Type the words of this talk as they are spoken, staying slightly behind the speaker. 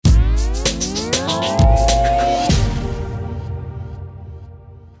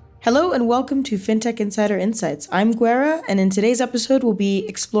Hello and welcome to FinTech Insider Insights. I'm Guerra, and in today's episode, we'll be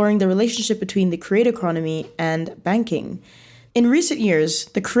exploring the relationship between the creator economy and banking. In recent years,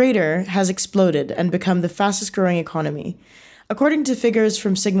 the creator has exploded and become the fastest growing economy. According to figures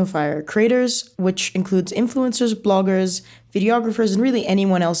from Signifier, creators, which includes influencers, bloggers, videographers, and really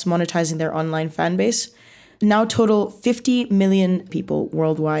anyone else monetizing their online fan base, now total 50 million people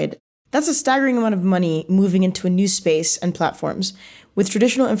worldwide. That's a staggering amount of money moving into a new space and platforms, with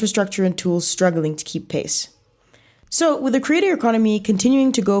traditional infrastructure and tools struggling to keep pace. So, with the creator economy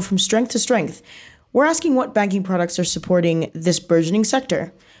continuing to go from strength to strength, we're asking what banking products are supporting this burgeoning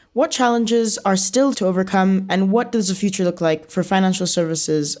sector. What challenges are still to overcome, and what does the future look like for financial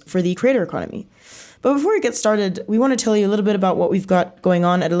services for the creator economy? But before we get started, we want to tell you a little bit about what we've got going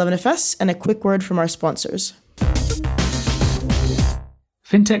on at 11FS and a quick word from our sponsors.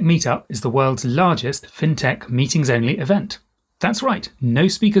 FinTech Meetup is the world's largest FinTech meetings-only event. That's right, no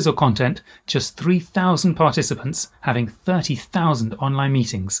speakers or content, just 3,000 participants having 30,000 online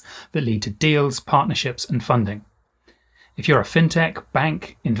meetings that lead to deals, partnerships, and funding. If you're a FinTech,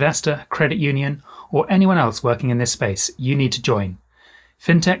 bank, investor, credit union, or anyone else working in this space, you need to join.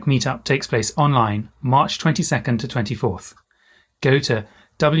 FinTech Meetup takes place online, March 22nd to 24th. Go to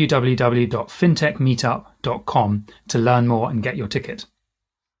www.fintechmeetup.com to learn more and get your ticket.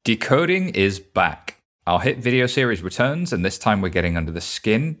 Decoding is back. Our hit video series returns, and this time we're getting under the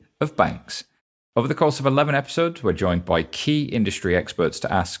skin of banks. Over the course of 11 episodes, we're joined by key industry experts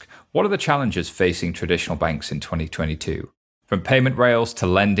to ask, what are the challenges facing traditional banks in 2022? From payment rails to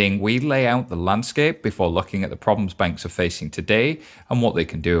lending, we lay out the landscape before looking at the problems banks are facing today and what they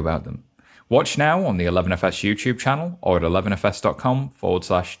can do about them. Watch now on the 11FS YouTube channel or at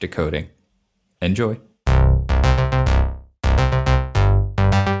 11fs.com/decoding. Enjoy.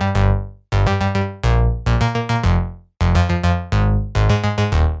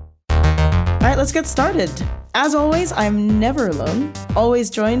 Let's get started. As always, I'm never alone, always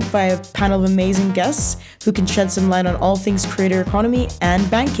joined by a panel of amazing guests who can shed some light on all things creator economy and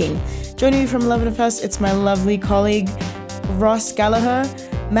banking. Joining me from 11FS, it's my lovely colleague, Ross Gallagher,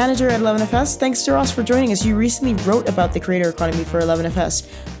 manager at 11FS. Thanks to Ross for joining us. You recently wrote about the creator economy for 11FS.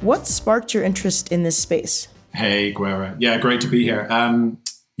 What sparked your interest in this space? Hey, Guerra. Yeah, great to be here. I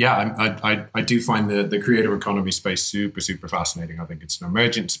do find the creator economy space super fascinating. I think it's an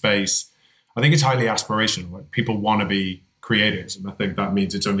emergent space. I think it's highly aspirational. Like, people want to be creators, and I think that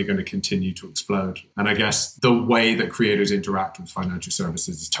means it's only going to continue to explode. And I guess the way that creators interact with financial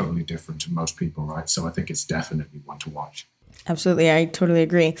services is totally different to most people, right? So I think it's definitely one to watch. Absolutely, I totally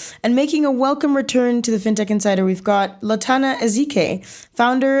agree. And making a welcome return to the FinTech Insider, we've got Latana Ezike,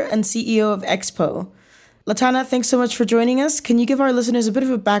 founder and CEO of Expo. Latana, thanks so much for joining us. Can you give our listeners a bit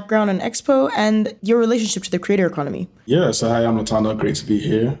of a background on Expo and your relationship to the creator economy? Yeah, so hi, I'm Latana. Great to be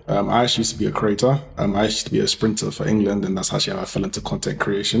here. I actually used to be a creator. I used to be a sprinter for England, and that's actually how I fell into content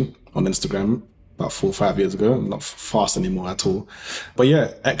creation on Instagram about 4 or 5 years ago. I'm not fast anymore at all. But yeah,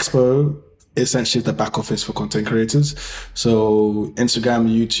 Expo essentially the back office for content creators. So Instagram,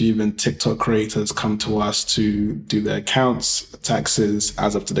 YouTube, and TikTok creators come to us to do their accounts, taxes.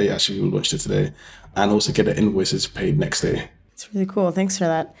 As of today, actually, we launched it today, and also get their invoices paid next day. It's really cool. Thanks for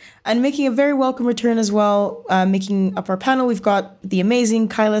that. And making a very welcome return as well, making up our panel, we've got the amazing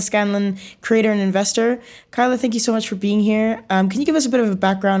Kyla Scanlon, creator and investor. Kyla, thank you so much for being here. Can you give us a bit of a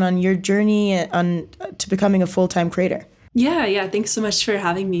background on your journey to becoming a full-time creator? Yeah. Thanks so much for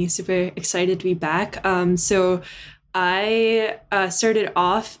having me. Super excited to be back. So I started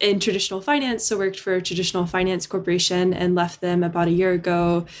off in traditional finance, so worked for a traditional finance corporation and left them about a year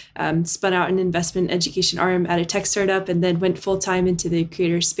ago, spun out an investment education arm at a tech startup, and then went full-time into the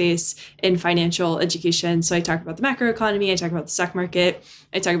creator space in financial education. So I talk about the macroeconomy, I talk about the stock market,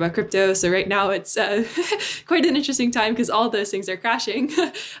 I talk about crypto. So right now it's quite an interesting time because all those things are crashing.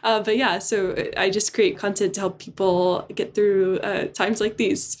 But yeah, so I just create content to help people get through times like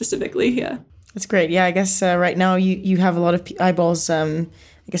these specifically, yeah. That's great. Yeah, I guess right now you have a lot of eyeballs, I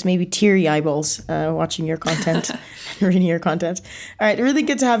guess maybe teary eyeballs watching your content and reading your content. All right, really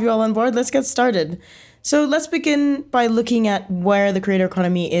good to have you all on board. Let's get started. So let's begin by looking at where the creator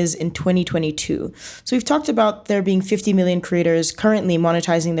economy is in 2022. So we've talked about there being 50 million creators currently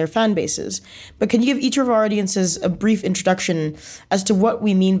monetizing their fan bases. But can you give each of our audiences a brief introduction as to what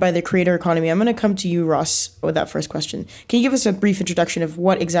we mean by the creator economy? I'm going to come to you, Ross, with that first question. Can you give us a brief introduction of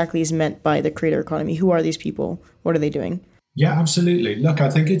what exactly is meant by the creator economy? Who are these people? What are they doing? Yeah, absolutely. Look, I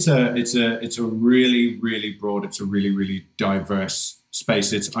think it's a really broad, it's a really diverse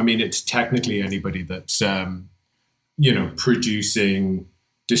space. It's technically anybody that's producing,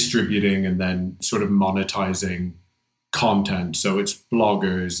 distributing, and then sort of monetizing content. So it's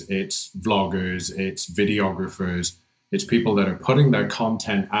bloggers, it's vloggers, it's videographers, it's people that are putting their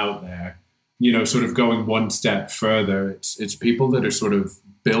content out there, sort of going one step further. It's people that are sort of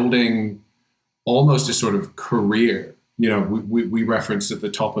building almost a sort of career. We referenced at the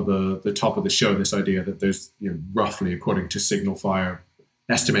top of the show this idea that there's roughly, according to Signal Fire,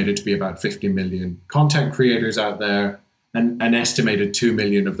 estimated to be about 50 million content creators out there, and an estimated 2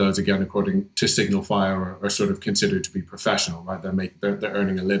 million of those, again according to Signal Fire, are sort of considered to be professional, right? They're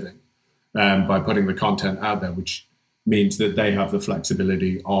earning a living by putting the content out there, which means that they have the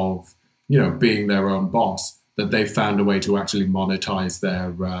flexibility of being their own boss, that they've found a way to actually monetize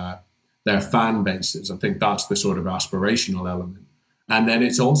their fan bases. I think that's the sort of aspirational element. And then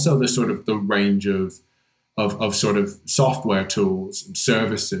it's also the sort of the range of sort of software tools and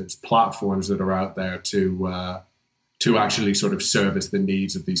services, platforms that are out there to actually sort of service the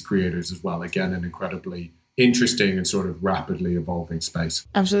needs of these creators as well. Again, an incredibly interesting and sort of rapidly evolving space.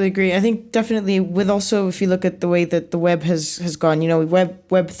 Absolutely agree. I think definitely with also, if you look at the way that the web has gone,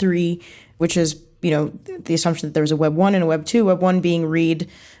 web 3, which is the assumption that there was a Web 1 and a Web 2, Web 1 being read,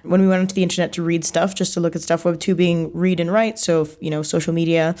 when we went onto the internet to read stuff, just to look at stuff, Web 2 being read and write, so, social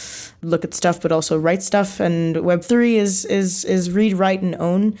media, look at stuff, but also write stuff, and Web 3 is read, write, and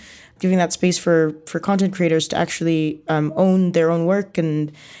own, giving that space for content creators to actually own their own work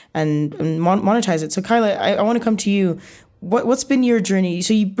and monetize it. So Kyla, I want to come to you. What's been your journey?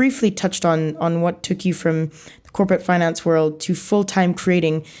 So you briefly touched on what took you from corporate finance world to full-time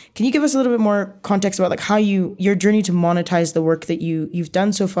creating. Can you give us a little bit more context about like how your journey to monetize the work that you've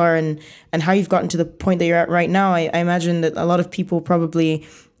done so far and how you've gotten to the point that you're at right now? I imagine that a lot of people probably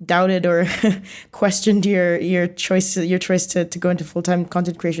doubted or questioned your choice to go into full-time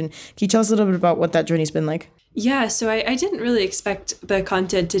content creation. Can you tell us a little bit about what that journey's been like? Yeah, so I didn't really expect the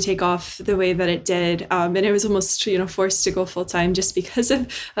content to take off the way that it did. And I was almost, forced to go full time just because of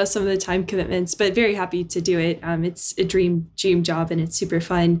some of the time commitments, but very happy to do it. It's a dream job and it's super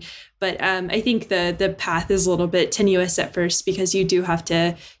fun. But I think the path is a little bit tenuous at first because you do have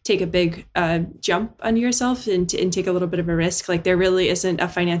to take a big jump on yourself and take a little bit of a risk. Like there really isn't a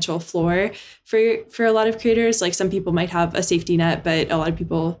financial floor for a lot of creators. Like some people might have a safety net, but a lot of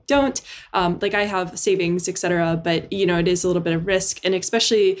people don't. Like I have savings, etc. But it is a little bit of risk, and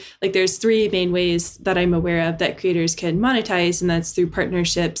especially like there's 3 main ways that I'm aware of that creators can monetize, and that's through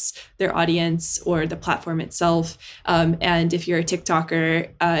partnerships, their audience, or the platform itself. And if you're a TikToker,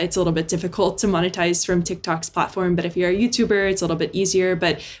 it's a little bit difficult to monetize from TikTok's platform, but if you're a YouTuber, it's a little bit easier.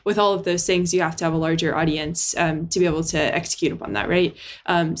 But with all of those things, you have to have a larger audience to be able to execute upon that, right?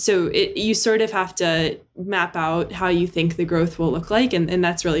 So you sort of have to map out how you think the growth will look like, and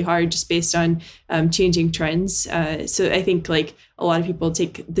that's really hard just based on changing trends. So I think like a lot of people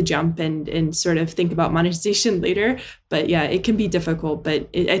take the jump and sort of think about monetization later, but yeah, it can be difficult, but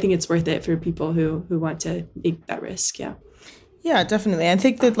I think it's worth it for people who want to take that risk. Yeah, definitely. I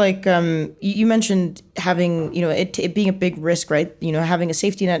think that like you mentioned having, it being a big risk, right? Having a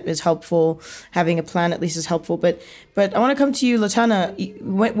safety net is helpful. Having a plan at least is helpful. But I want to come to you, Latana.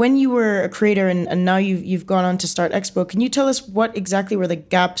 When you were a creator and now you've gone on to start Expo, can you tell us what exactly were the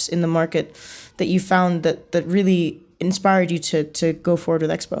gaps in the market that you found that really inspired you to go forward with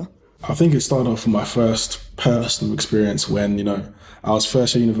Expo? I think it started off with my first personal experience when, I was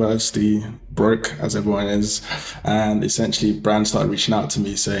first at university, broke as everyone is, and essentially brands started reaching out to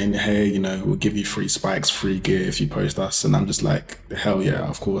me saying, hey, we'll give you free spikes, free gear if you post us. And I'm just like, hell yeah,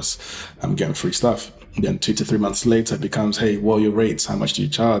 of course, I'm getting free stuff. And then 2 to 3 months later, it becomes, hey, what are your rates? How much do you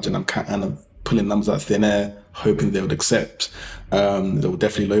charge? And I'm kind of pulling numbers out of thin air, hoping they would accept. They were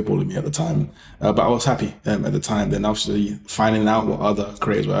definitely lowballing me at the time. But I was happy at the time. Then obviously finding out what other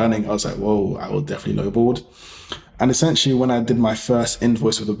creators were earning, I was like, whoa, I was definitely lowballed. And essentially when I did my first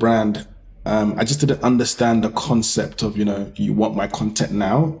invoice with a brand, I just didn't understand the concept of, you want my content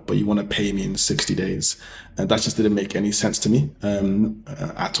now, but you want to pay me in 60 days. And that just didn't make any sense to me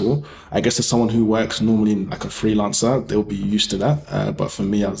at all. I guess as someone who works normally like a freelancer, they'll be used to that. But for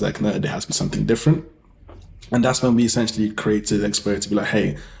me, I was like, no, there has to be something different. And that's when we essentially created Expo to be like,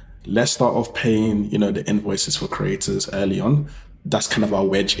 hey, let's start off paying, the invoices for creators early on. That's kind of our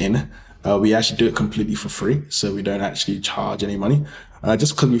wedge in. We actually do it completely for free, so we don't actually charge any money.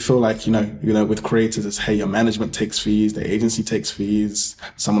 Just because we feel like, with creators, it's, hey, your management takes fees, the agency takes fees,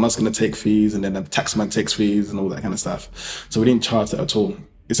 someone else is going to take fees, and then the taxman takes fees and all that kind of stuff. So we didn't charge that at all.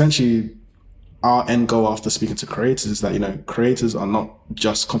 Essentially, our end goal after speaking to creators is that, creators are not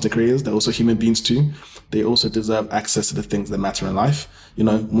just content creators, they're also human beings too. They also deserve access to the things that matter in life,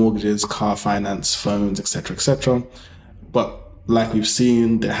 mortgages, car finance, phones, etc., etc. But like we've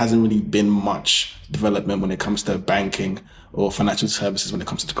seen, there hasn't really been much development when it comes to banking or financial services when it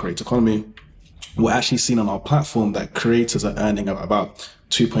comes to the creator economy. We're actually seeing on our platform that creators are earning about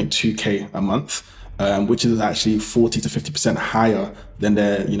 2.2K a month, which is actually 40 to 50% higher than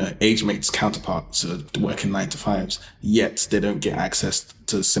their, age mates counterparts working 9 to 5s. Yet they don't get access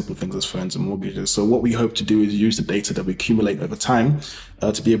to simple things as phones and mortgages. So what we hope to do is use the data that we accumulate over time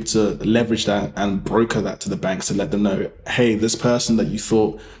to be able to leverage that and broker that to the banks to let them know, hey, this person that you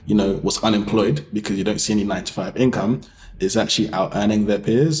thought, was unemployed because you don't see any 9 to 5 income is actually out earning their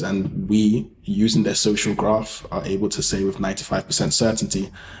peers, and we, using their social graph, are able to say with 95%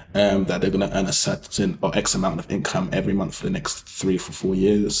 certainty that they're going to earn a certain or X amount of income every month for the next 3 or 4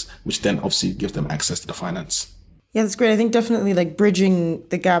 years, which then obviously gives them access to the finance. Yeah, that's great. I think definitely like bridging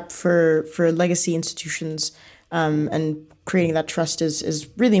the gap for legacy institutions and creating that trust is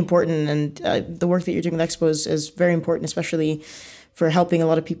really important. And the work that you're doing with Expo is very important, especially for helping a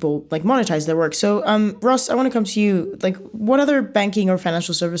lot of people like monetize their work. So Ross, I want to come to you. Like, what other banking or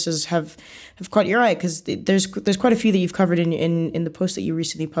financial services have caught your eye? Because there's quite a few that you've covered in the post that you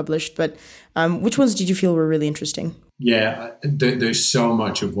recently published. But which ones did you feel were really interesting? Yeah, there's so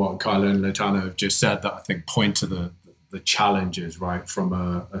much of what Kyla and Latana have just said that I think point to the challenges, right, from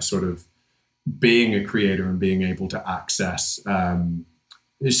a sort of being a creator and being able to access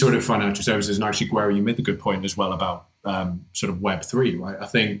sort of financial services. And actually, Guerra, you made the good point as well about sort of Web3, right? I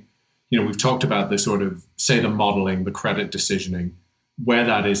think, we've talked about the sort of, say, the modeling, the credit decisioning, where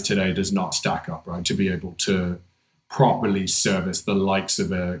that is today does not stack up, right? To be able to properly service the likes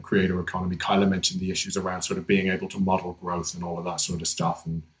of a creator economy. Kyla mentioned the issues around sort of being able to model growth and all of that sort of stuff.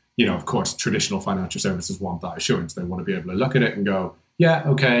 And, of course, traditional financial services want that assurance. They want to be able to look at it and go, yeah,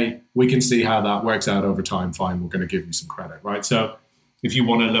 okay, we can see how that works out over time. Fine, we're going to give you some credit, right? So if you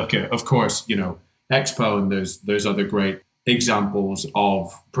want to look at, of course, Expo, and there's other great examples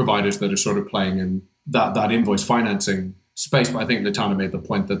of providers that are sort of playing in that invoice financing space. But I think Latana made the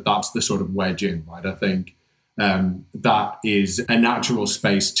point that that's the sort of wedge in, right? I think that is a natural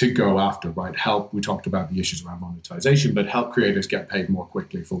space to go after, right? We talked about the issues around monetization, but help creators get paid more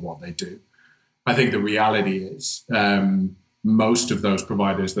quickly for what they do. I think the reality is most of those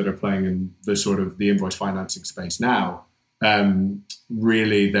providers that are playing in the sort of the invoice financing space now,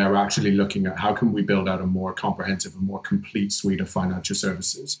 really they're actually looking at how can we build out a more comprehensive and more complete suite of financial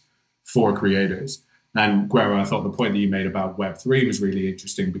services for creators. And Guerra, I thought the point that you made about Web3 was really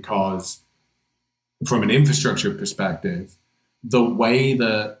interesting because from an infrastructure perspective, the way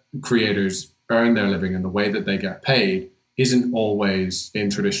that creators earn their living and the way that they get paid isn't always in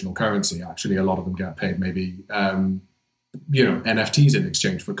traditional currency. Actually, a lot of them get paid maybe, NFTs in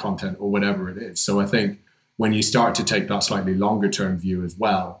exchange for content or whatever it is. So I think when you start to take that slightly longer term view as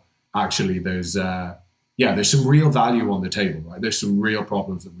well, actually there's some real value on the table, right? There's some real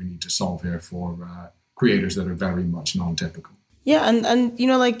problems that we need to solve here for creators that are very much non-typical. Yeah, and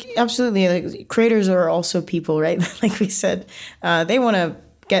absolutely, like creators are also people, right? Like we said, they want to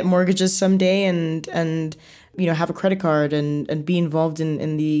get mortgages someday and have a credit card and be involved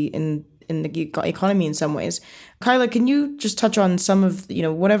in the economy in some ways. Kyla, can you just touch on some of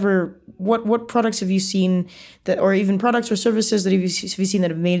what products have you seen that, or even products or services that have you seen that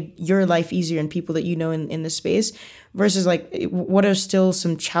have made your life easier and people that in this space, versus like what are still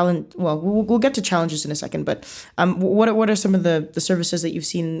some challenge? Well, we'll get to challenges in a second, but what are some of the services that you've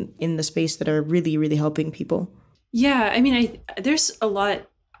seen in the space that are really, really helping people? Yeah, I mean, there's a lot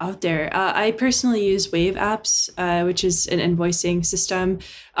out there. I personally use Wave apps, which is an invoicing system,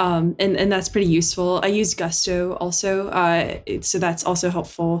 and that's pretty useful. I use Gusto also, so that's also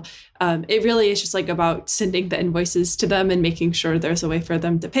helpful. It really is just like about sending the invoices to them and making sure there's a way for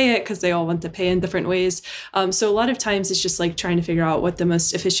them to pay it because they all want to pay in different ways. So a lot of times it's just like trying to figure out what the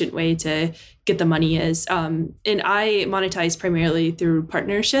most efficient way to get the money is. And I monetize primarily through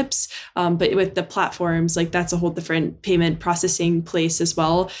partnerships, but with the platforms, like that's a whole different payment processing place as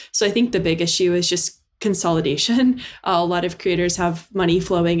well. So I think the big issue is just consolidation. A lot of creators have money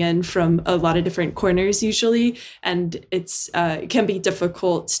flowing in from a lot of different corners usually, and it can be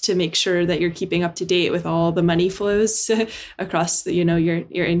difficult to make sure that you're keeping up to date with all the money flows across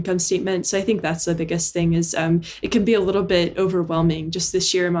your income statement. So I think that's the biggest thing is it can be a little bit overwhelming, just the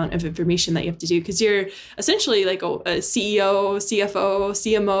sheer amount of information that you have to do, because you're essentially like a CEO, CFO,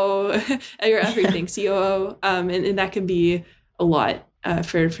 CMO, you're everything, COO, and that can be a lot.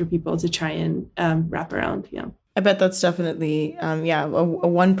 For people to try and wrap around. Yeah, I bet that's definitely a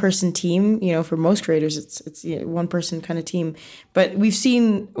one-person team. For most creators, it's one-person kind of team. But we've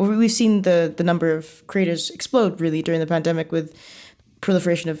seen the number of creators explode really during the pandemic with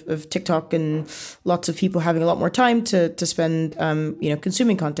proliferation of TikTok and lots of people having a lot more time to spend,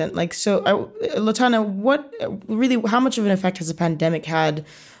 consuming content. Like, so, Latana, how much of an effect has the pandemic had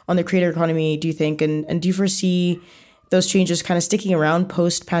on the creator economy, do you think? And do you foresee those changes kind of sticking around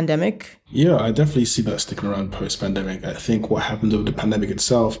post-pandemic? Yeah, I definitely see that sticking around post-pandemic. I think what happened with the pandemic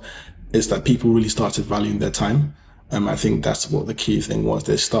itself is that people really started valuing their time. I think that's what the key thing was.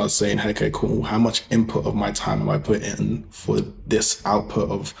 They started saying, hey, okay, cool, how much input of my time am I putting in for this output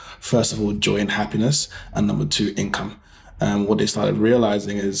of, first of all, joy and happiness, and number two, income. What they started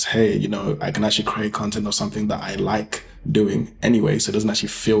realizing is, hey, I can actually create content of something that I like doing anyway, so it doesn't actually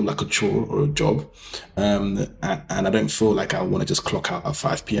feel like a chore or a job. And I don't feel like I want to just clock out at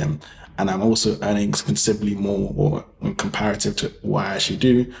 5 p.m. And I'm also earning considerably more or in comparative to what I actually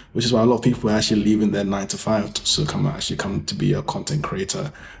do, which is why a lot of people are actually leaving their 9 to 5 to come to be a content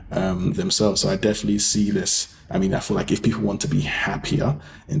creator themselves. So I definitely see this. I feel like if people want to be happier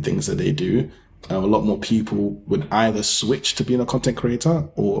in things that they do, a lot more people would either switch to being a content creator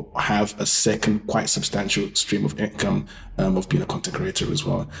or have a second quite substantial stream of income of being a content creator as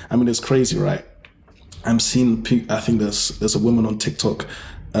well. It's crazy, right? I'm seeing, I think there's a woman on TikTok.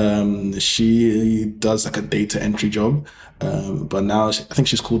 She does like a data entry job, but now I think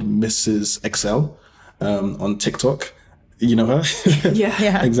she's called Mrs. Excel on TikTok. You know her?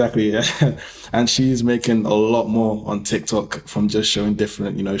 Yeah. Exactly. Yeah. And she's making a lot more on TikTok from just showing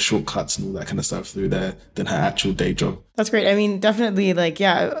different, shortcuts and all that kind of stuff through there than her actual day job. That's great. Definitely,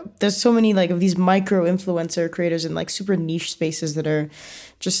 there's so many of these micro influencer creators in super niche spaces that are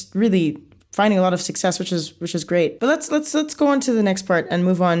just really finding a lot of success, which is great. But let's go on to the next part and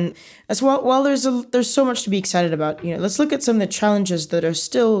move on as well. While there's so much to be excited about, let's look at some of the challenges that are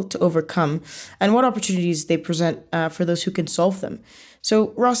still to overcome and what opportunities they present for those who can solve them.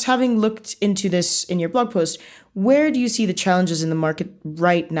 So, Ross, having looked into this in your blog post, where do you see the challenges in the market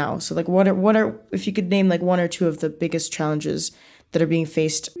right now? So, what are if you could name one or two of the biggest challenges that are being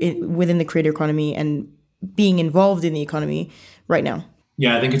faced within the creator economy and being involved in the economy right now?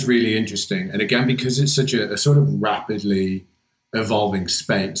 Yeah, I think it's really interesting. And again, because it's such a sort of rapidly evolving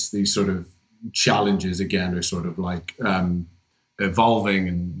space, these sort of challenges, again, are sort of evolving,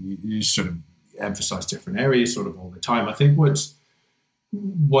 and you sort of emphasize different areas sort of all the time. I think what's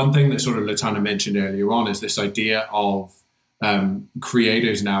one thing that sort of Latana mentioned earlier on is this idea of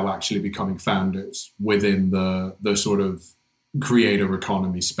creators now actually becoming founders within the sort of creator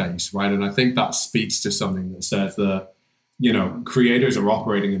economy space, right? And I think that speaks to something that says that, creators are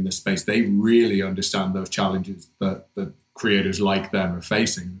operating in this space. They really understand those challenges that creators like them are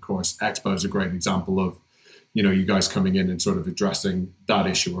facing. Of course, Expo is a great example of, you guys coming in and sort of addressing that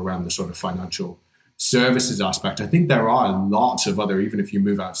issue around the sort of financial services aspect. I think there are lots of other, even if you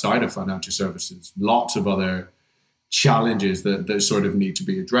move outside of financial services, lots of other challenges that sort of need to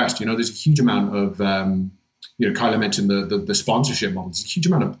be addressed. There's a huge amount of, Kyla mentioned the sponsorship model. There's a huge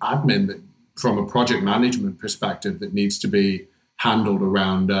amount of admin that, from a project management perspective, that needs to be handled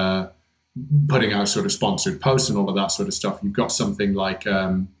around putting out sort of sponsored posts and all of that sort of stuff. You've got something like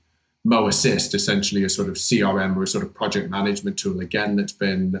Mo Assist, essentially a sort of CRM or a sort of project management tool, again, that's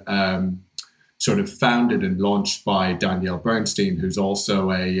been sort of founded and launched by Danielle Bernstein, who's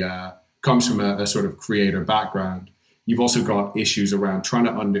also comes from a sort of creator background. You've also got issues around trying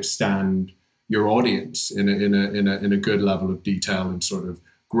to understand your audience in a good level of detail and sort of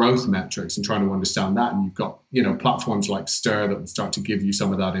growth metrics, and trying to understand that. And you've got, platforms like Stir that will start to give you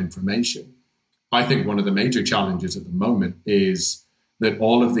some of that information. I think one of the major challenges at the moment is that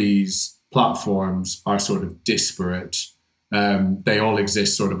all of these platforms are sort of disparate. They all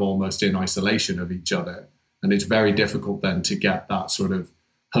exist sort of almost in isolation of each other. And it's very difficult then to get that sort of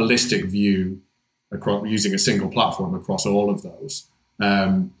holistic view across using a single platform across all of those.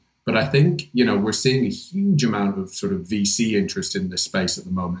 But I think, we're seeing a huge amount of sort of VC interest in this space at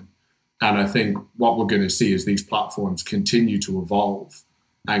the moment. And I think what we're going to see is these platforms continue to evolve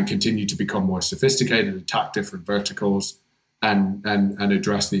and continue to become more sophisticated, attack different verticals, and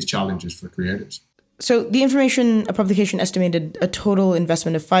address these challenges for creators. So the information publication estimated a total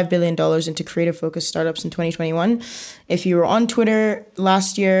investment of $5 billion into creative-focused startups in 2021. If you were on Twitter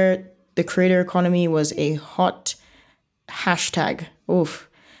last year, the creator economy was a hot hashtag. Oof.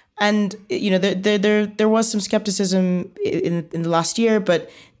 And, there was some skepticism in the last year, but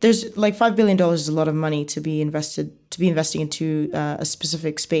there's $5 billion is a lot of money to be investing into a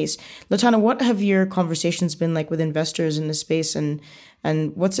specific space. Latana, what have your conversations been like with investors in this space, and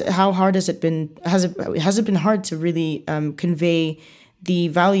how hard has it been? Has it been hard to really convey the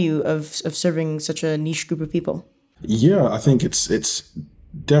value of serving such a niche group of people? Yeah, I think it's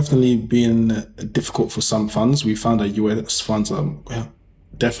definitely been difficult for some funds. We found that US funds are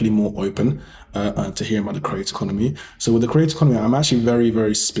definitely more open to hearing about the creator economy. So with the creator economy, I'm actually very,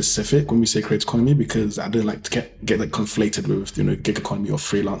 very specific when we say creator economy, because I don't like to get like conflated with, gig economy or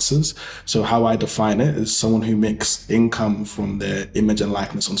freelancers. So how I define it is someone who makes income from their image and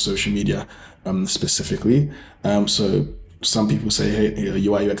likeness on social media, specifically. So some people say, hey,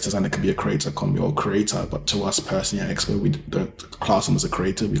 UI UX designer can be a creator economy or creator, but to us personally at Expert, we don't class them as a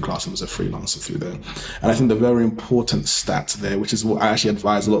creator, we class them as a freelancer through there. And I think the very important stat there, which is what I actually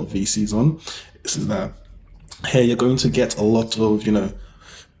advise a lot of VCs on, is that, hey, you're going to get a lot of,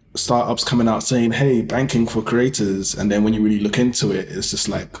 startups coming out saying, hey, banking for creators. And then when you really look into it, it's just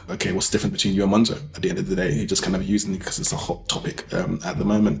like, okay, what's the difference between you and Monzo at the end of the day? You're just kind of using it because it's a hot topic at the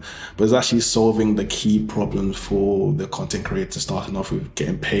moment. But it's actually solving the key problems for the content creators, starting off with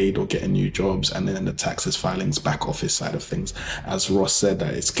getting paid or getting new jobs, and then the taxes, filings, back office side of things. As Ross said,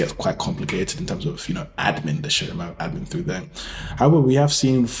 that it gets quite complicated in terms of, admin, the sheer amount of admin through there. However, we have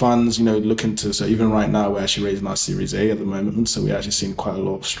seen funds, look into, so even right now, we're actually raising our Series A at the moment. So we're actually seeing quite a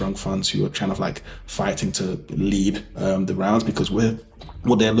lot of strong funds who are kind of like fighting to lead the rounds, because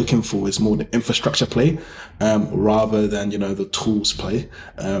what they're looking for is more the infrastructure play rather than the tools play,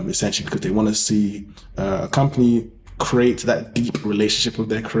 essentially because they want to see a company create that deep relationship with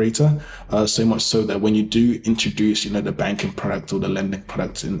their creator, so much so that when you do introduce the banking product or the lending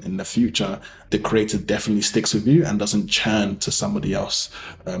product in the future, the creator definitely sticks with you and doesn't churn to somebody else,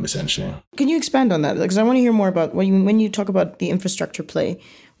 essentially. Can you expand on that? Because I want to hear more about when you talk about the infrastructure play.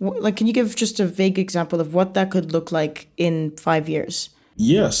 Like, can you give just a vague example of what that could look like in 5 years?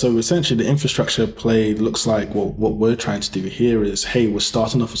 Yeah, so essentially the infrastructure play looks like, well, what we're trying to do here is, hey, we're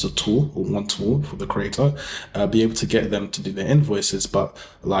starting off as a tool, or one tool for the creator, be able to get them to do their invoices. But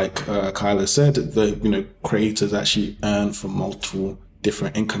like Kyla said, the creators actually earn from multiple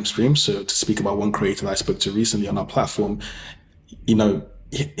different income streams. So to speak about one creator that I spoke to recently on our platform,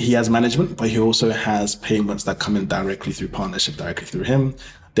 he has management, but he also has payments that come in directly through partnership, directly through him.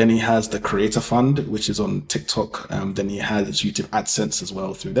 Then he has the Creator Fund, which is on TikTok. Then he has YouTube AdSense as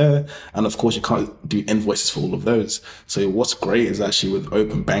well through there. And of course, you can't do invoices for all of those. So what's great is actually with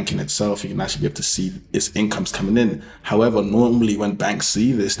open banking itself, you can actually be able to see its incomes coming in. However, normally when banks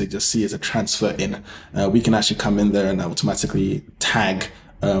see this, they just see it as a transfer in. We can actually come in there and automatically tag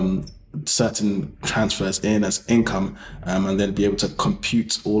certain transfers in as income, and then be able to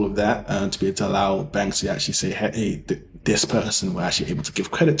compute all of that to be able to allow banks to actually say, hey, this person we're actually able to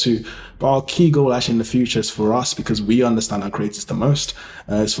give credit to. But our key goal actually in the future is for us, because we understand our creators the most,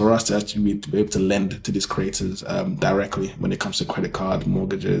 is for us to actually be able to lend to these creators directly when it comes to credit card,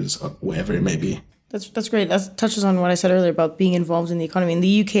 mortgages, or whatever it may be. That's great. That touches on what I said earlier about being involved in the economy. In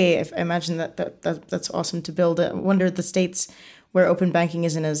the UK, I imagine that's awesome to build. I wonder the states where open banking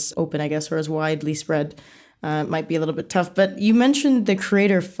isn't as open, I guess, or as widely spread, might be a little bit tough. But you mentioned the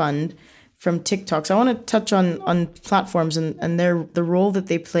Creator Fund from TikTok. So I want to touch on platforms and the role that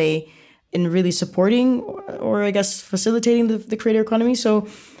they play in really supporting or I guess facilitating the creator economy. So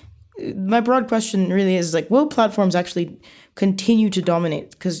my broad question really is like, will platforms actually continue to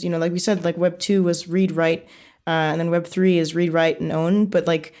dominate? Because, like we said, like Web 2 was read, write, and then Web 3 is read, write, and own. But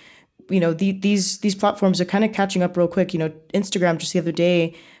like, these platforms are kind of catching up real quick. Instagram just the other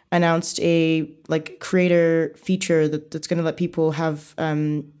day announced a like creator feature that's going to let people have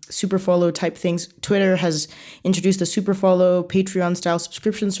super follow type things. Twitter has introduced a super follow Patreon style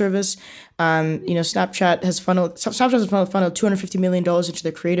subscription service. Snapchat has funneled $250 million into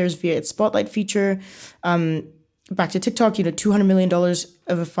their creators via its Spotlight feature. Back to TikTok, $200 million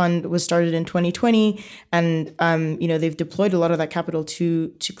of a fund was started in 2020, and they've deployed a lot of that capital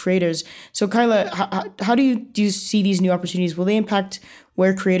to creators. So Kyla, how do you see these new opportunities? Will they impact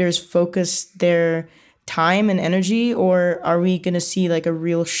where creators focus their time and energy, or are we going to see like a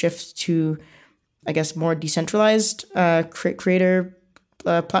real shift to, I guess, more decentralized creator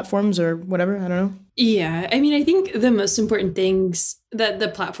platforms or whatever? I don't know. Yeah, I mean, I think the most important things that the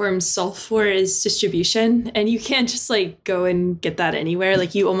platforms solve for is distribution. And you can't just like go and get that anywhere.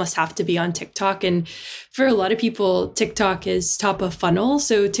 Like you almost have to be on TikTok. And for a lot of people, TikTok is top of funnel.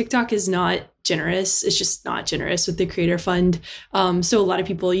 So TikTok is not generous. It's just not generous with the creator fund. So a lot of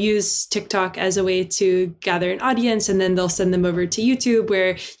people use TikTok as a way to gather an audience, and then they'll send them over to YouTube,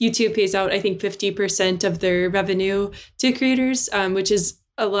 where YouTube pays out, I think, 50% of their revenue to creators, which is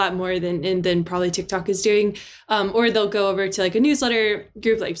a lot more than probably TikTok is doing. Or they'll go over to like a newsletter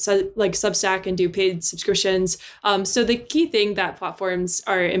group like Substack and do paid subscriptions. So the key thing that platforms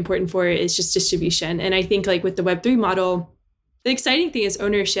are important for is just distribution. And I think like with the Web3 model, The exciting thing is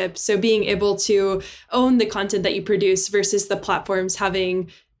ownership. So being able to own the content that you produce versus the platforms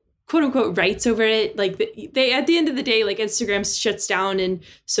having quote unquote rights over it. Like they at the end of the day, like Instagram shuts down, and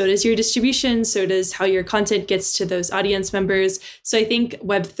so does your distribution, so does how your content gets to those audience members. So I think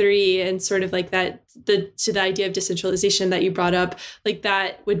Web3 and sort of like that, to the idea of decentralization that you brought up, like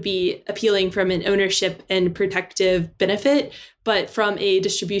that would be appealing from an ownership and protective benefit. But from a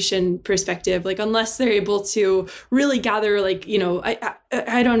distribution perspective, like unless they're able to really gather, like, you know,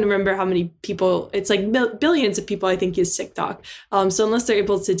 I don't remember how many people, it's like billions of people I think use TikTok. So unless they're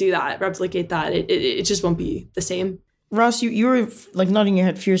able to do that, replicate that, it just won't be the same. Ross, you were like nodding your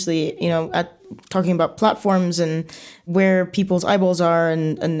head fiercely, you know, at talking about platforms and where people's eyeballs are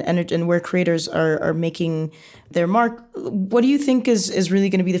and where creators are making their mark. What do you think is really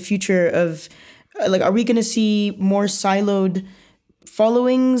going to be the future of, like, are we going to see more siloed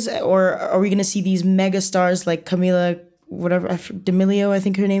followings, or are we going to see these mega stars like Camila, whatever, D'Amelio, I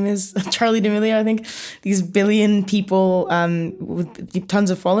think her name is, Charlie D'Amelio, I think, these billion people with tons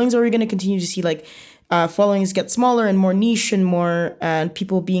of followings? Or are we going to continue to see like followings get smaller and more niche and more, and are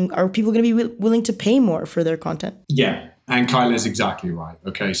people going to be willing to pay more for their content? Yeah, and Kyla is exactly right.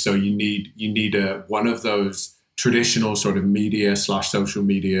 Okay, so you need one of those traditional sort of media/social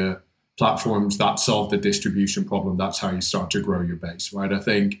media platforms that solve the distribution problem. That's how you start to grow your base, right? I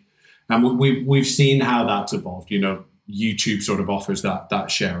think, and we've seen how that's evolved. You know, YouTube sort of offers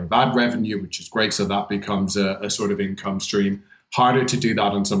that share of ad revenue, which is great. So that becomes a sort of income stream. Harder to do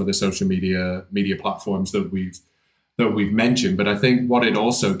that on some of the social media platforms that we've mentioned. But I think what it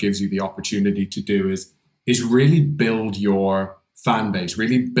also gives you the opportunity to do is really build your fan base,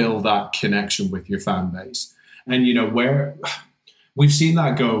 really build that connection with your fan base. And you know, where we've seen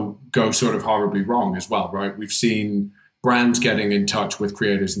that go sort of horribly wrong as well, right? We've seen brands getting in touch with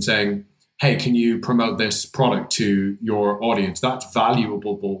creators and saying, hey, can you promote this product to your audience? That's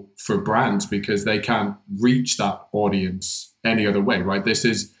valuable for brands because they can't reach that audience any other way, right? This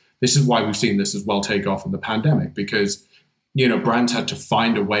is why we've seen this as well take off in the pandemic, because, you know, brands had to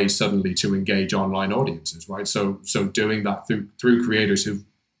find a way suddenly to engage online audiences, right? So doing that through creators who've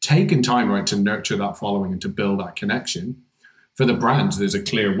taken time, right, to nurture that following and to build that connection. For the brands, there's a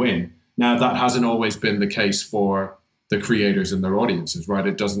clear win. Now, that hasn't always been the case for the creators and their audiences, right?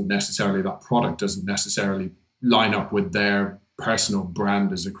 That product doesn't necessarily line up with their personal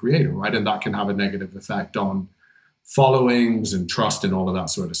brand as a creator, right? And that can have a negative effect on followings and trust and all of that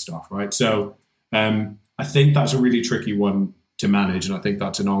sort of stuff, right? So I think that's a really tricky one to manage, and I think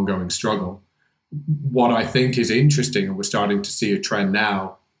that's an ongoing struggle. What I think is interesting, and we're starting to see a trend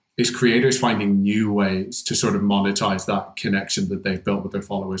now, is creators finding new ways to sort of monetize that connection that they've built with their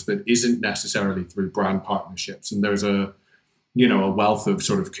followers that isn't necessarily through brand partnerships. And there's a wealth of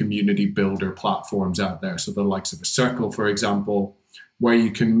sort of community builder platforms out there. So the likes of a Circle, for example, where you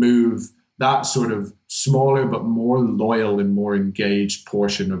can move that sort of smaller but more loyal and more engaged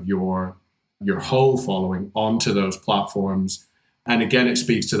portion of your whole following onto those platforms. And again, it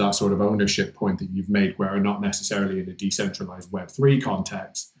speaks to that sort of ownership point that you've made, where not necessarily in a decentralized Web3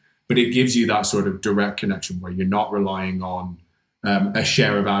 context, but it gives you that sort of direct connection where you're not relying on a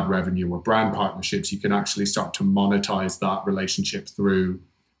share of ad revenue or brand partnerships. You can actually start to monetize that relationship through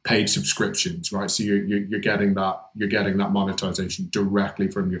paid subscriptions, right? So you're getting that monetization directly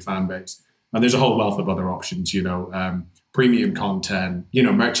from your fan base. And there's a whole wealth of other options, you know, premium content, you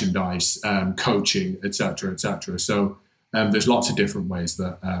know, merchandise, coaching, et cetera, et cetera. So there's lots of different ways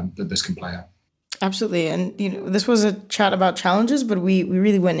that this can play out. Absolutely. And, you know, this was a chat about challenges, but we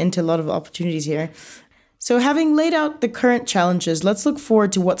really went into a lot of opportunities here. So having laid out the current challenges, let's look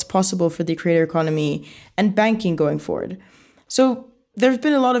forward to what's possible for the creator economy and banking going forward. So there have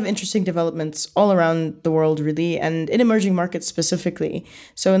been a lot of interesting developments all around the world, really, and in emerging markets specifically.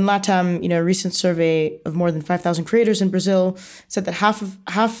 So in LATAM, you know, a recent survey of more than 5,000 creators in Brazil said that half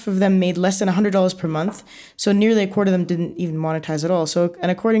of them made less than $100 per month. So nearly a quarter of them didn't even monetize at all. So, and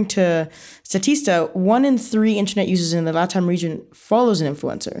according to Statista, 1 in 3 internet users in the LATAM region follows an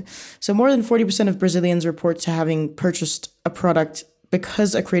influencer. So more than 40% of Brazilians report to having purchased a product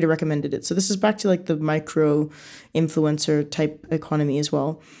because a creator recommended it. So this is back to like the micro influencer type economy as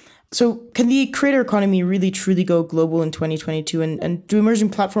well. So can the creator economy really truly go global in 2022? And do emerging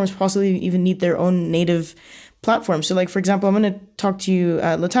platforms possibly even need their own native platform? So like, for example, I'm going to talk to you,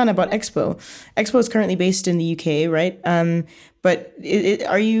 Latana, about Expo. Expo is currently based in the UK, right? But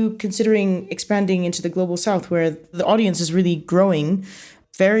are you considering expanding into the global south where the audience is really growing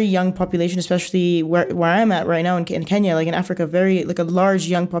very young population, especially where I'm at right now in Kenya, like in Africa, very like a large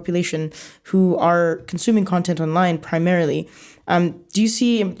young population who are consuming content online primarily. Do you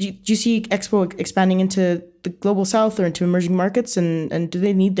see Expo expanding into the global south or into emerging markets, and do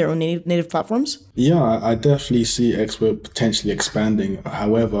they need their own native platforms? Yeah, I definitely see Expo potentially expanding.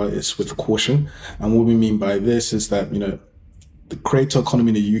 However, it's with caution. And what we mean by this is that, the creator economy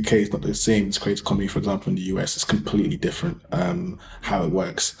in the UK is not the same as creator economy, for example, in the US. It's completely different how it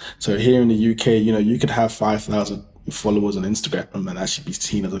works. So here in the UK, you could have 5,000 followers on Instagram and actually be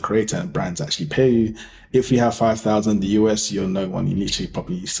seen as a creator, and brands actually pay you. If you have 5,000 in the US, you're no one. You literally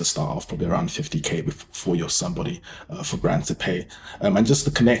probably used to start off probably around 50K before you're somebody for brands to pay. And just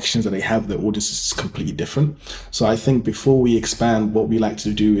the connections that they have, the audience is completely different. So I think before we expand, what we like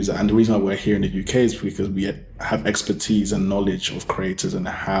to do is, and the reason why we're here in the UK is because we have expertise and knowledge of creators and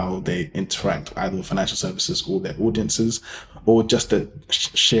how they interact either with financial services or their audiences, or just the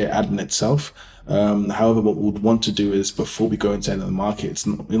sheer admin itself. However, what we would want to do is, before we go into the market, it's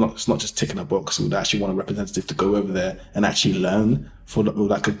not just ticking a box. We would actually want a representative to go over there and actually learn for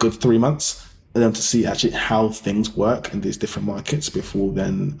like a good 3 months, and then to see actually how things work in these different markets before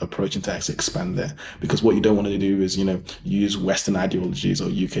then approaching to actually expand there. Because what you don't want to do is, use Western ideologies or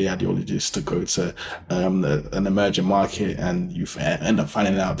UK ideologies to go to an emerging market, and you end up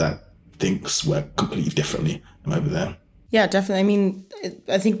finding out that things work completely differently over there. Yeah, definitely. I mean,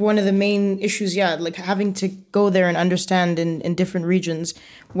 I think one of the main issues, like having to go there and understand in different regions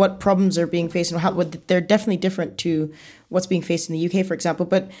what problems are being faced and what they're definitely different to what's being faced in the UK, for example.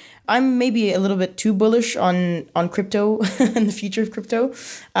 But I'm maybe a little bit too bullish on crypto and the future of crypto.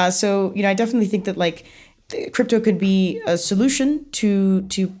 So I definitely think that crypto could be a solution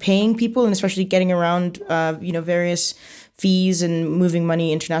to paying people, and especially getting around various fees and moving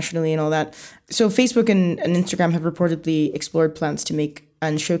money internationally and all that. So Facebook and Instagram have reportedly explored plans to make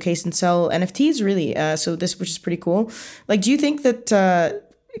and showcase and sell NFTs, really. Which is pretty cool. Do you think that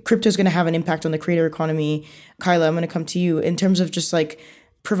crypto is going to have an impact on the creator economy? Kyla, I'm going to come to you in terms of just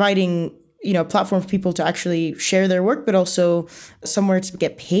providing a platform for people to actually share their work, but also somewhere to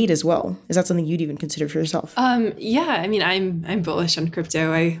get paid as well. Is that something you'd even consider for yourself? Yeah, I mean, I'm bullish on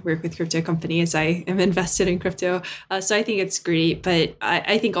crypto. I work with crypto companies. I am invested in crypto. So I think it's great. But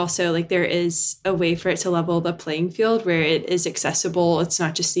I think also there is a way for it to level the playing field where it is accessible. It's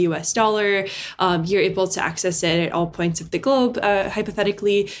not just the US dollar. You're able to access it at all points of the globe,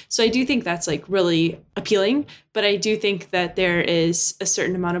 hypothetically. So I do think that's really appealing. But I do think that there is a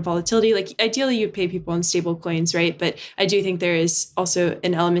certain amount of volatility. Ideally, you'd pay people in stable coins, right? But I do think there is also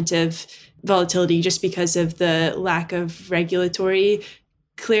an element of volatility just because of the lack of regulatory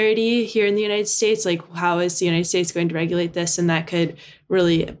clarity here in the United States. How is the United States going to regulate this? And that could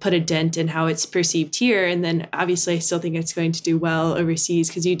really put a dent in how it's perceived here. And then obviously, I still think it's going to do well overseas,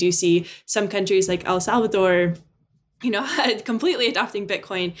 because you do see some countries like El Salvador completely adopting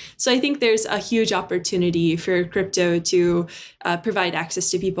Bitcoin. So I think there's a huge opportunity for crypto to provide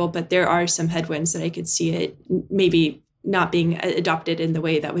access to people, but there are some headwinds that I could see it maybe not being adopted in the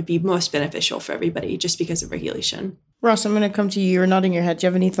way that would be most beneficial for everybody just because of regulation. Ross, I'm going to come to you. You're nodding your head. Do you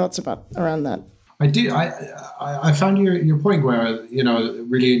have any thoughts around that? I do. I found your point where,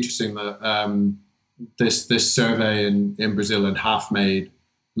 really interesting that this survey in Brazil and half made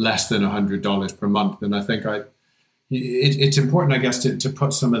less than $100 per month. And I think it's important, I guess, to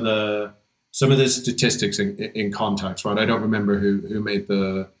put some of the statistics in context, right? I don't remember who made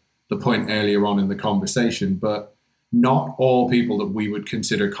the point earlier on in the conversation, but not all people that we would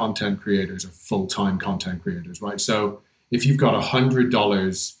consider content creators are full-time content creators, right? So if you've got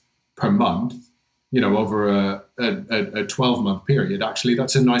 $100 per month, over a 12-month period, actually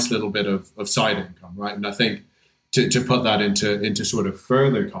that's a nice little bit of side income, right? And I think to put that into sort of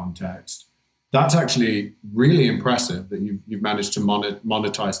further context, that's actually really impressive that you've managed to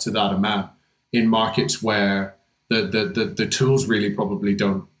monetize to that amount in markets where the tools really probably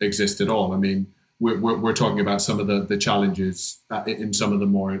don't exist at all. I mean, we're talking about some of the challenges in some of the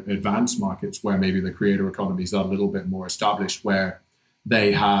more advanced markets where maybe the creator economies are a little bit more established, where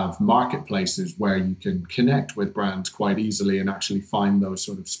they have marketplaces where you can connect with brands quite easily and actually find those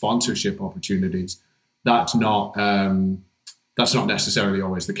sort of sponsorship opportunities. That's not necessarily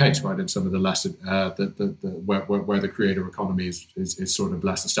always the case, right? In some of the less, where the creator economy is sort of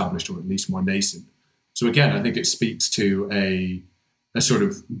less established, or at least more nascent. So again, I think it speaks to a sort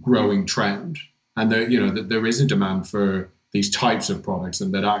of growing trend, and there is a demand for these types of products,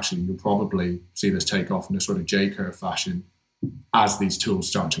 and that actually you'll probably see this take off in a sort of J-curve fashion as these tools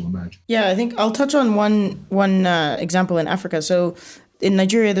start to emerge. Yeah, I think I'll touch on one example in Africa. So in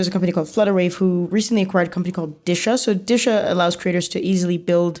Nigeria, there's a company called Flutterwave who recently acquired a company called Disha. So Disha allows creators to easily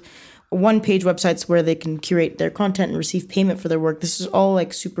build one-page websites where they can curate their content and receive payment for their work. This is all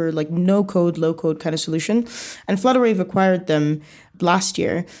like super like no-code, low-code kind of solution. And Flutterwave acquired them last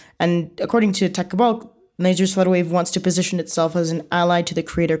year. And according to Tech Cabal, Nigeria's Flutterwave wants to position itself as an ally to the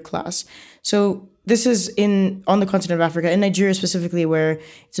creator class. So this is on the continent of Africa, in Nigeria specifically, where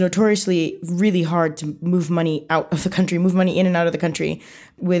it's notoriously really hard to move money out of the country, move money in and out of the country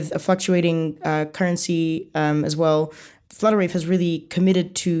with a fluctuating currency as well. Flutterwave has really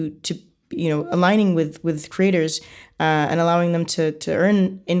committed to aligning with creators and allowing them to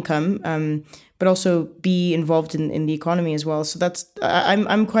earn income, but also be involved in the economy as well. So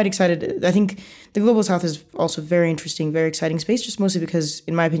I'm quite excited. I think the Global South is also very interesting, very exciting space, just mostly because,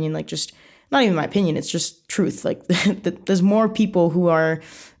 in my opinion, like just not even my opinion, it's just truth. Like there's more people who are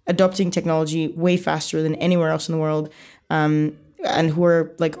adopting technology way faster than anywhere else in the world, and who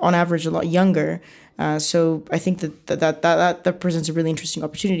are like on average a lot younger. So I think that presents a really interesting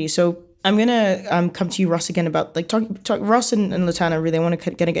opportunity. So I'm gonna come to you, Ross, again about like talk Ross and Latana. Really, I want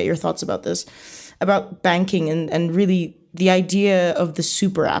to get your thoughts about this, about banking and really the idea of the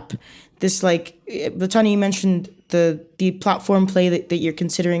super app. This like Latana, you mentioned the platform play that you're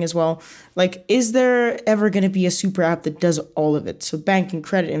considering as well. Like, is there ever going to be a super app that does all of it? So banking,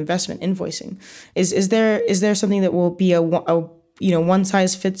 credit, investment, invoicing. Is there something that will be a one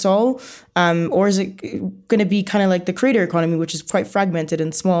size fits all, or is it going to be kind of like the creator economy, which is quite fragmented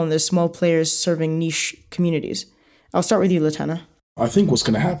and small, and there's small players serving niche communities? I'll start with you, Latana. I think what's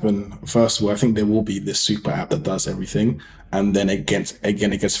going to happen, first of all, I think there will be this super app that does everything. And then it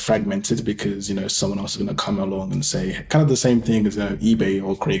gets fragmented because, someone else is going to come along and say kind of the same thing as eBay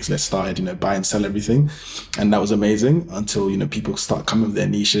or Craigslist started, buy and sell everything. And that was amazing until, people start coming with their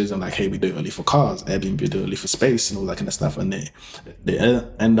niches and like, hey, we do it only for cars, Airbnb do it only for space and all that kind of stuff. And they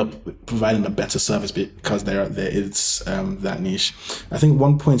end up providing a better service because there is that niche. I think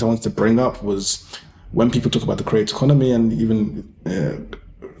one point I wanted to bring up was when people talk about the creator economy and even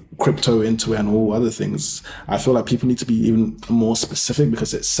crypto into it and all other things, I feel like people need to be even more specific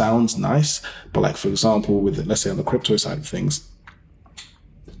because it sounds nice. But like, for example, let's say on the crypto side of things,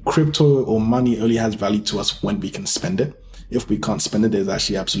 crypto or money only has value to us when we can spend it. If we can't spend it, there's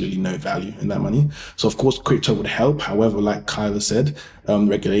actually absolutely no value in that money. So of course, crypto would help. However, like Kyla said,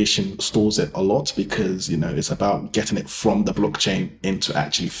 regulation stalls it a lot because, it's about getting it from the blockchain into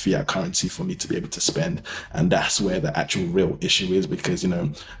actually fiat currency for me to be able to spend. And that's where the actual real issue is because,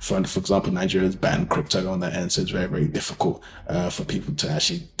 for example, Nigeria's banned crypto on that end. So it's very, very difficult for people to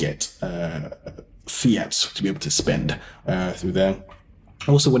actually get fiat to be able to spend through there.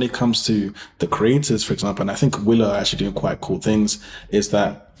 Also, when it comes to the creators, for example, and I think Willow are actually doing quite cool things, is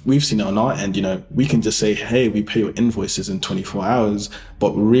that we've seen it on our end, we can just say, hey, we pay your invoices in 24 hours.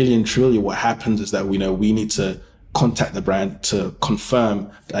 But really and truly what happens is that we need to contact the brand to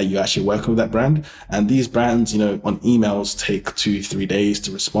confirm that you're actually working with that brand. And these brands, on emails take 2-3 days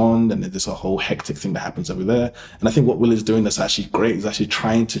to respond. And there's a whole hectic thing that happens over there. And I think what Will is doing that's actually great is actually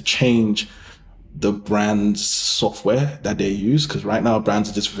trying to change the brand's software that they use, because right now brands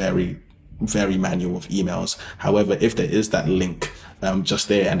are just very, very manual with emails. However, if there is that link just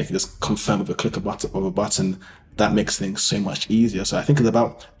there and they can just confirm with a click of a button, that makes things so much easier. So I think it's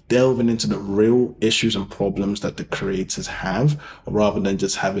about delving into the real issues and problems that the creators have, rather than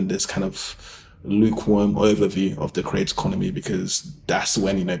just having this kind of lukewarm overview of the creator economy, because that's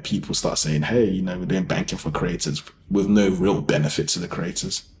when people start saying, hey, we're doing banking for creators with no real benefit to the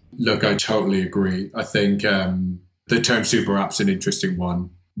creators. Look, I totally agree. I think the term super app's an interesting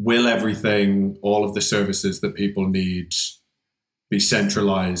one. Will everything, all of the services that people need, be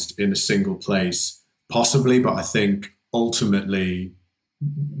centralized in a single place? Possibly, but I think ultimately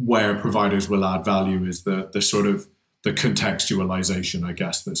where providers will add value is the sort of the contextualization, I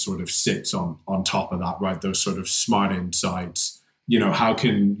guess, that sort of sits on top of that, right? Those sort of smart insights. How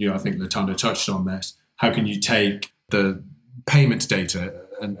can, I think Latana touched on this, how can you take the payments data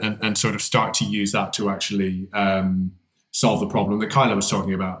and sort of start to use that to actually solve the problem that Kyla was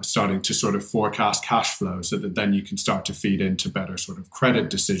talking about, starting to sort of forecast cash flow so that then you can start to feed into better sort of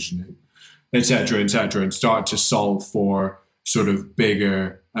credit decisioning, et cetera, and start to solve for sort of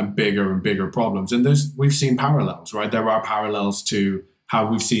bigger and bigger problems. And we've seen parallels, right? There are parallels to how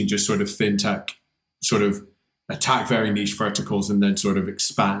we've seen just sort of fintech sort of attack very niche verticals and then sort of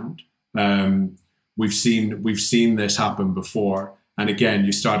expand. We've seen this happen before. And again,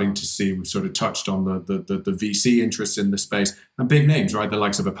 you're starting to see, we've sort of touched on the VC interest in the space and big names, right? The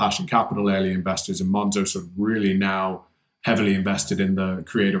likes of Passion Capital, early investors, and Monzo sort of really now heavily invested in the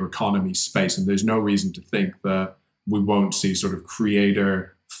creator economy space. And there's no reason to think that we won't see sort of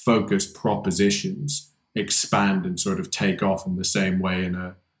creator focused propositions expand and sort of take off in the same way in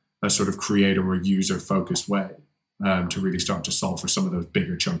a sort of creator or user focused way to really start to solve for some of those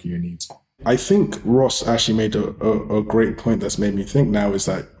bigger, chunkier needs. I think Ross actually made a great point that's made me think now is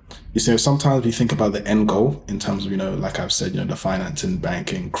that, sometimes we think about the end goal in terms of, like I've said, the financing,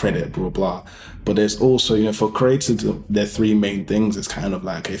 banking, credit, blah, blah. But there's also, for creators, there are three main things. It's kind of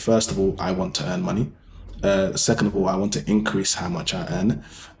like, okay, first of all, I want to earn money. Second of all, I want to increase how much I earn.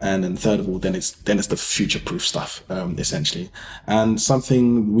 And then third of all, then it's the future-proof stuff, essentially. And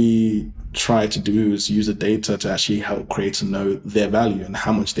something we try to do is use the data to actually help creators know their value and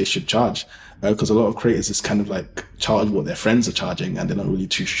how much they should charge. Because a lot of creators is kind of like charge what their friends are charging and they're not really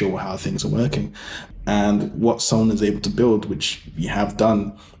too sure how things are working. And what someone is able to build, which we have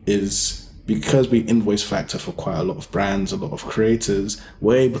done, is because we invoice factor for quite a lot of brands, a lot of creators,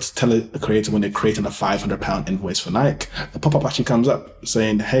 we're able to tell a creator when they're creating a £500 invoice for Nike, the pop-up actually comes up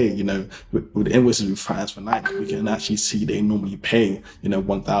saying, hey, with the invoices we finance for Nike, we can actually see they normally pay,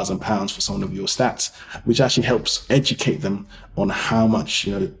 £1,000 for some of your stats, which actually helps educate them on how much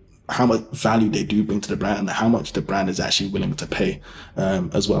value they do bring to the brand and how much the brand is actually willing to pay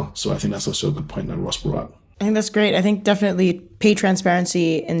as well. So I think that's also a good point that Ross brought up. I think that's great. I think definitely pay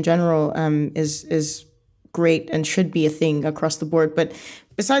transparency in general is great and should be a thing across the board. But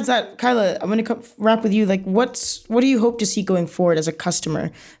besides that, Kyla, I'm going to wrap with you. Like, what do you hope to see going forward as a customer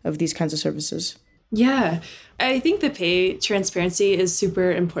of these kinds of services? Yeah, I think the pay transparency is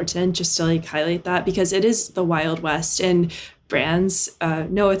super important, just to highlight that, because it is the Wild West, and brands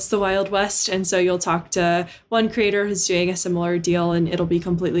know it's the Wild West. And so you'll talk to one creator who's doing a similar deal and it'll be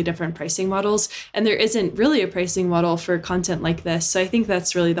completely different pricing models. And there isn't really a pricing model for content like this. So I think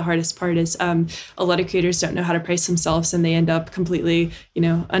that's really the hardest part is a lot of creators don't know how to price themselves and they end up completely,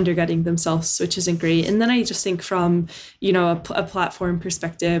 undergutting themselves, which isn't great. And then I just think from, a platform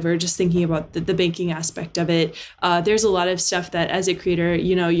perspective or just thinking about the banking aspect of it, there's a lot of stuff that as a creator,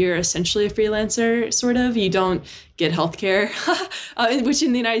 you're essentially a freelancer, sort of. You don't get healthcare, which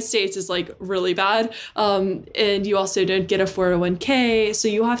in the United States is really bad. And you also don't get a 401k. So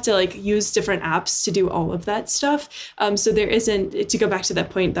you have to use different apps to do all of that stuff. So there isn't, to go back to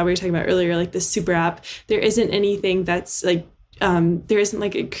that point that we were talking about earlier, the super app, there isn't anything that's there isn't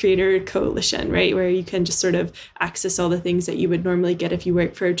a creator coalition, right, where you can just sort of access all the things that you would normally get if you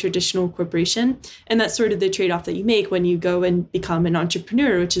work for a traditional corporation. And that's sort of the trade-off that you make when you go and become an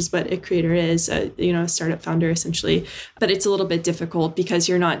entrepreneur, which is what a creator is, a startup founder essentially. But it's a little bit difficult because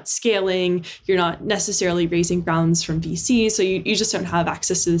you're not scaling, you're not necessarily raising rounds from VC, so you just don't have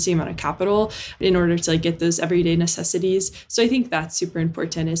access to the same amount of capital in order to get those everyday necessities. So I think that's super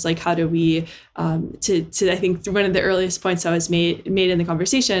important, is how do we I think one of the earliest points that was made in the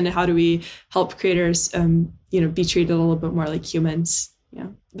conversation, how do we help creators be treated a little bit more like humans,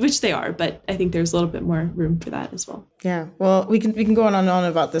 which they are, but I think there's a little bit more room for that as well. Yeah, well, we can go on and on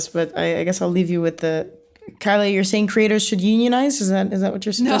about this, but I guess I'll leave you with Kyla, you're saying creators should unionize? Is that what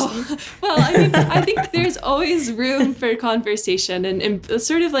you're suggesting? No. Well, I think there's always room for conversation and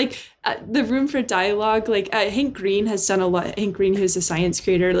sort of the room for dialogue. Hank Green has done a lot. Hank Green, who's a science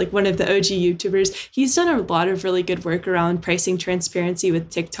creator, one of the OG YouTubers, he's done a lot of really good work around pricing transparency with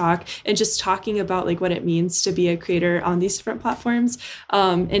TikTok and just talking about what it means to be a creator on these different platforms.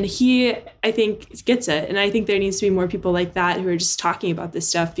 And he, I think, gets it. And I think there needs to be more people like that who are just talking about this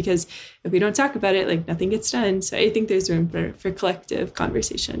stuff, because if we don't talk about it, nothing gets done. So I think there's room for collective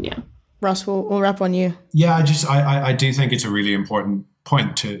conversation. Yeah. Ross, we'll wrap on you. Yeah, I do think it's a really important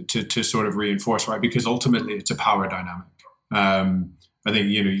point to sort of reinforce, right? Because ultimately it's a power dynamic. I think,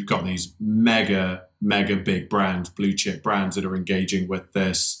 you've got these mega big brands, blue chip brands that are engaging with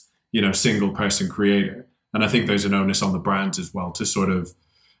this, single person creator. And I think there's an onus on the brands as well to sort of,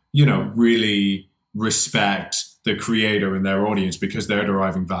 really respect the creator and their audience, because they're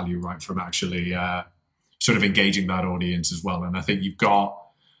deriving value, right, from actually sort of engaging that audience as well. And I think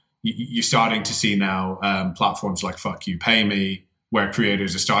you're starting to see now platforms like Fuck You, Pay Me, where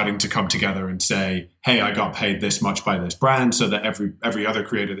creators are starting to come together and say, hey, I got paid this much by this brand, so that every other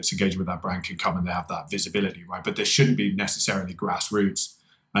creator that's engaging with that brand can come and they have that visibility, right? But this shouldn't be necessarily grassroots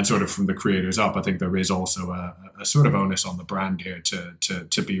and sort of from the creators up. I think there is also a sort of onus on the brand here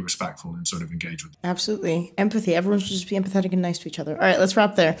to be respectful and sort of engage with them. Absolutely. Empathy. Everyone should just be empathetic and nice to each other. All right, let's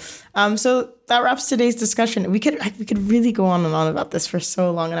wrap there. So that wraps today's discussion. We could really go on and on about this for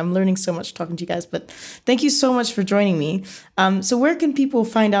so long, and I'm learning so much talking to you guys, but thank you so much for joining me. So where can people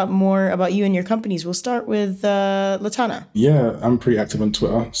find out more about you and your companies? We'll start with Latana. Yeah, I'm pretty active on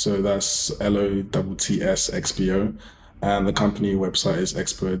Twitter. So that's LOTTSXPO. And the company website is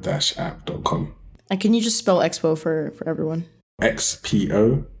expo-app.com. And can you just spell Expo for everyone?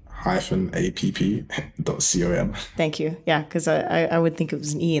 XPO-app.com. Thank you. Yeah, because I would think it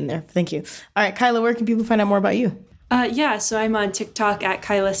was an E in there. Thank you. All right, Kyla, where can people find out more about you? So I'm on TikTok at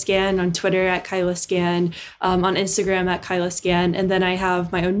KylaScan, on Twitter at KylaScan, on Instagram at KylaScan, and then I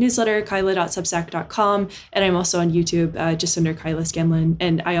have my own newsletter, kyla.substack.com, and I'm also on YouTube just under Kyla Scanlon.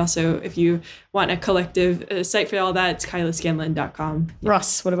 And I also, if you want a collective site for all that, it's kylascanlon.com. Yeah.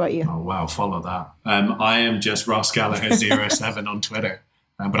 Ross, what about you? Oh, wow, follow that. I am just Ross Gallagher 07 on Twitter,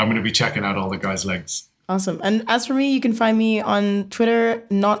 but I'm going to be checking out all the guys' links. Awesome. And as for me, you can find me on Twitter,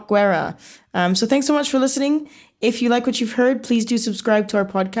 not Guerra. So thanks so much for listening. If you like what you've heard, please do subscribe to our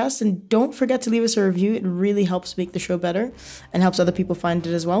podcast and don't forget to leave us a review. It really helps make the show better and helps other people find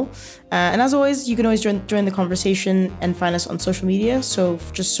it as well. And as always, you can always join the conversation and find us on social media. So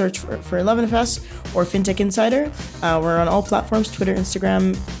just search for 11FS or Fintech Insider. We're on all platforms, Twitter,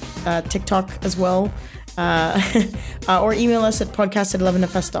 Instagram, TikTok as well. Or email us at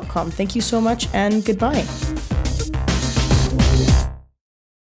podcast@11fs.com. Thank you so much and goodbye.